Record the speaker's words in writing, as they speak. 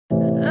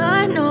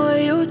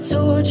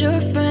told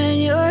your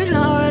friend you're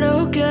not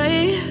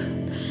okay,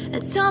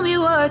 and tell me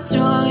what's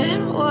wrong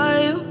and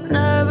why you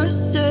never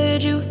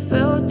said you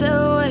felt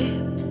that way.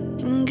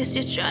 And guess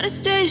you're trying to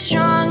stay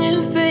strong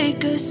and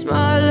fake a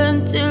smile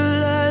until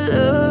I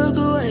look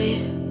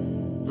away.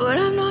 But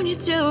I've known you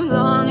too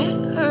long,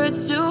 it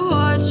hurts to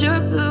watch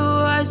your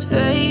blue eyes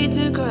fade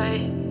to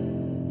gray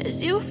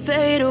as you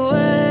fade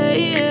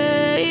away,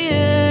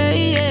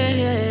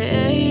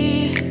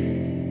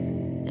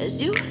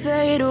 as you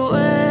fade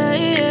away.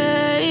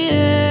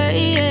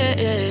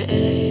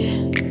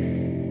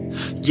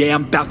 Yeah,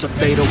 I'm about to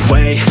fade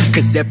away,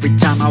 cause every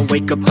time I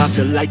wake up I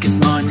feel like it's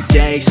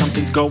Monday.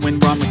 Something's going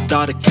wrong with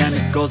all the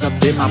chemicals up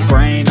in my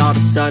brain. All of a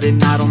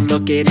sudden I don't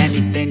look at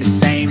anything the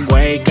same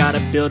way.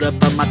 Gotta build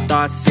up of my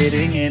thoughts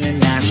sitting in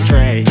an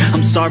ashtray.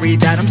 I'm sorry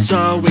that I'm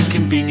so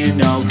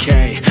inconvenient,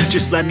 okay.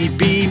 Just let me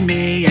be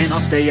me and I'll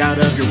stay out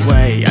of your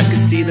way. I can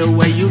see the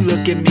way you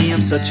look at me,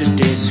 I'm such a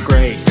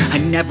disgrace. I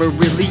never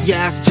really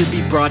asked to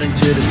be brought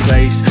into this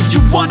place. You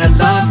wanna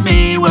love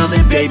me? Well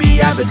then baby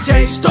I have a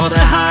taste. All the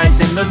highs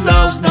and the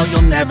lows, no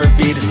you'll never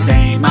be the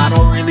same. I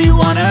don't really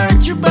wanna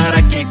hurt you but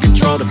I can't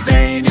control the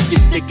pain. If you're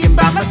sticking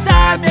by my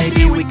side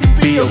maybe we could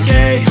be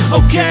okay.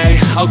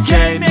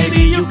 Okay,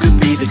 maybe you could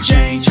be the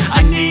change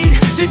I need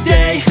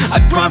today. I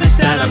promise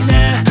that I've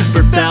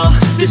never felt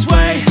this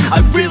way. I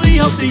really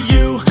hope that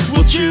you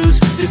will choose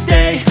to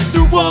stay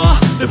through all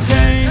the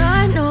pain.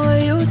 I know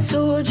you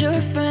told your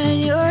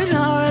friend you're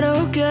not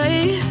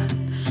okay,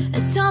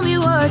 and tell me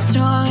what's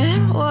wrong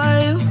and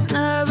why you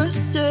never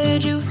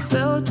said you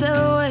felt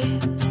that way.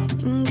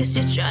 And guess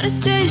you're trying to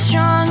stay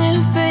strong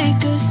and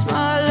fake a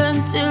smile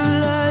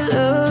until I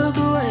look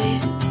away.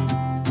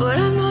 But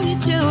I've known you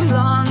too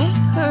long, it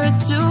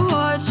hurts to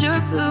watch your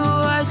blue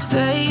eyes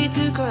fade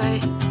to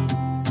gray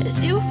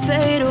as you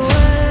fade away,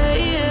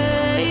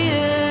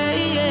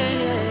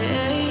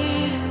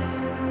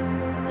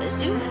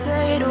 as you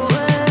fade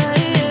away,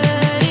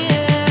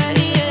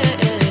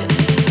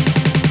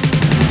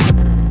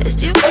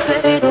 as you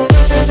fade away.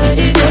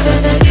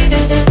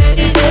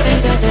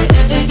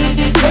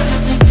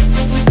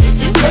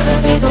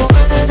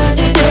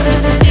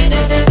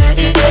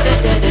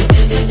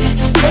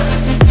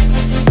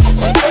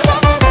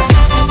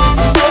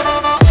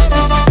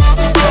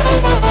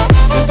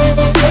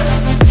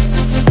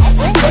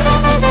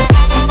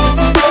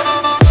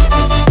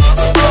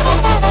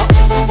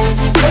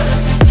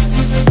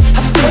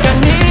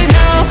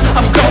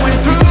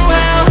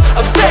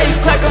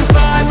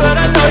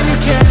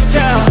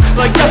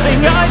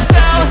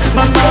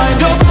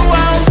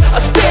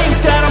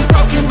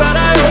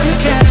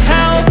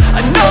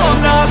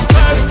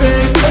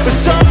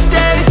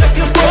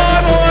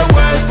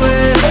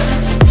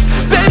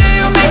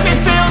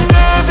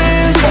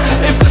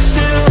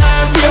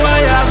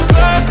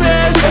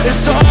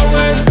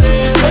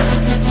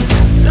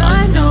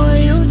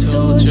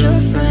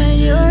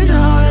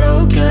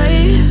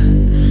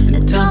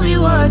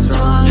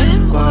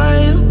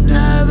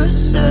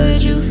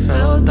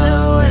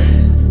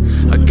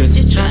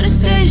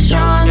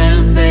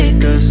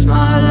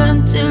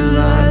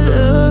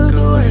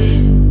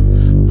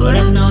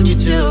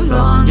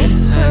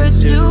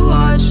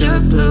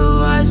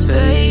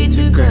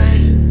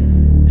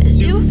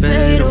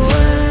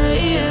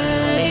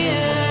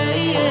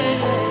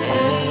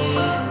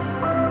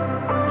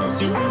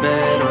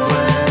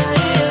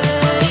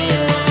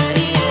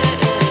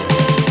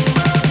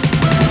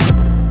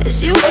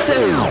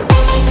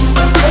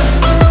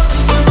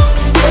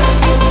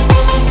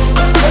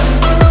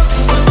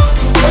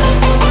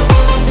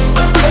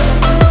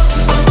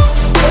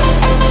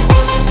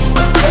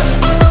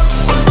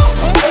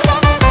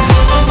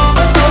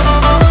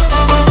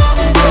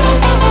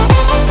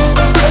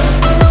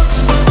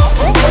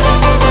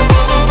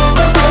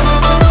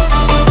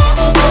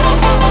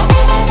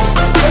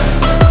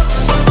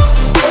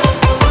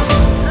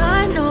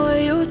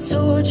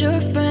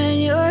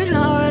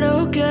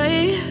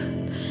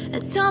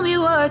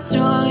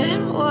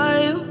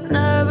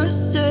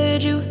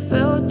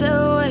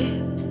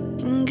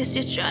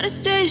 Try to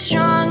stay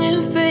strong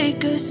and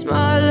fake a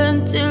smile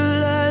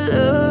until I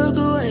look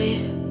away.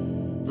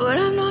 But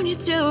I've known you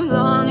too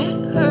long,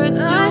 it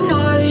hurts to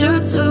watch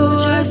your blue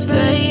eyes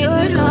fade to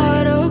gray.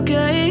 Not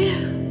okay,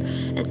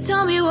 and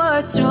tell me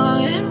what's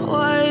wrong and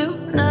why you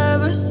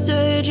never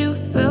said you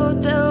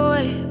felt that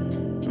way.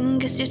 And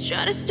guess you're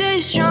trying to stay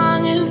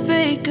strong and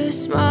fake a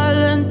smile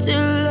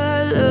until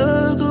I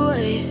look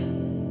away.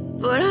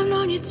 But I've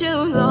known you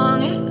too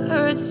long, it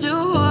hurts to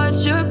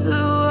watch your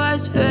blue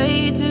eyes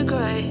fade to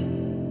gray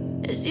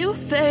as you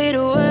fade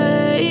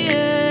away,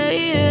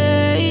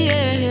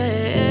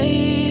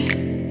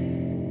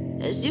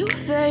 as you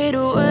fade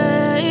away.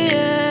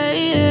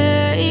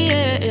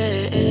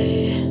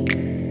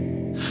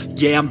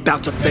 Yeah, I'm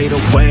about to fade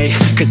away,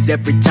 cause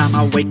every time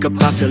I wake up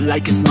I feel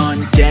like it's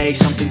Monday.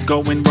 Something's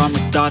going wrong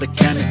with all the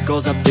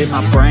chemicals up in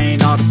my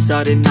brain. All of a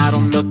sudden I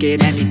don't look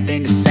at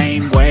anything the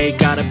same way.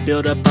 Gotta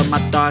build up of my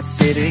thoughts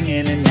sitting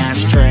in an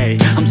ashtray.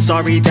 I'm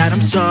sorry that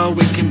I'm so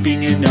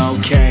inconvenient,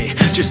 okay.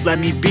 Just let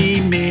me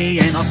be me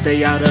and I'll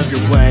stay out of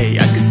your way.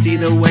 I can see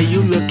the way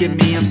you look at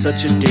me, I'm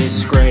such a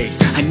disgrace.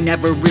 I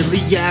never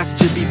really asked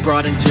to be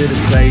brought into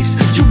this place.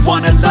 You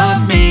wanna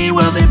love me?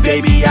 Well then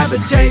baby, have a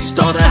taste.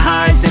 All the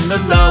highs and the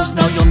lows,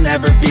 no, you'll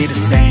never be the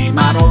same.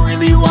 I don't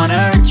really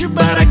wanna hurt you,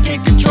 but I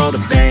can't control the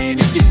pain.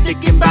 If you're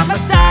sticking by my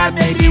side,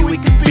 maybe we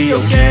could be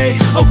okay.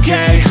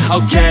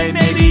 Okay,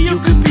 maybe you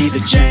could be the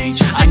change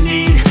I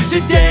need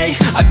today.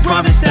 I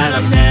promise that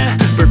I've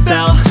never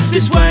felt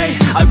this way.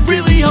 I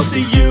really hope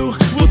that you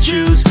will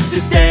choose to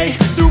stay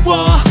through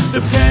all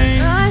the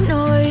pain. I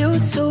know you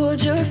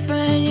told your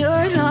friend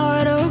you're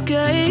not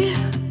okay,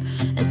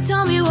 and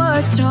tell me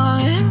what's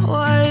wrong and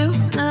why you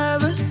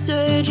never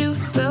said you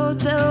felt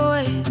that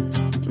way.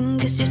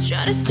 Guess you're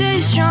trying to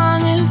stay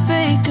strong and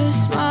fake a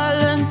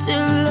smile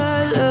until I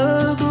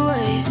look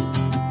away.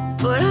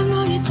 But I've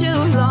known you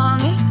too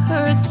long, it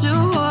hurts to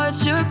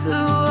watch your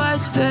blue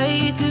eyes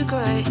fade to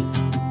gray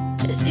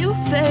as you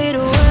fade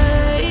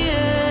away,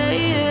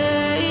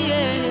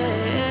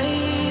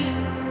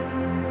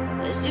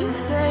 as you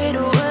fade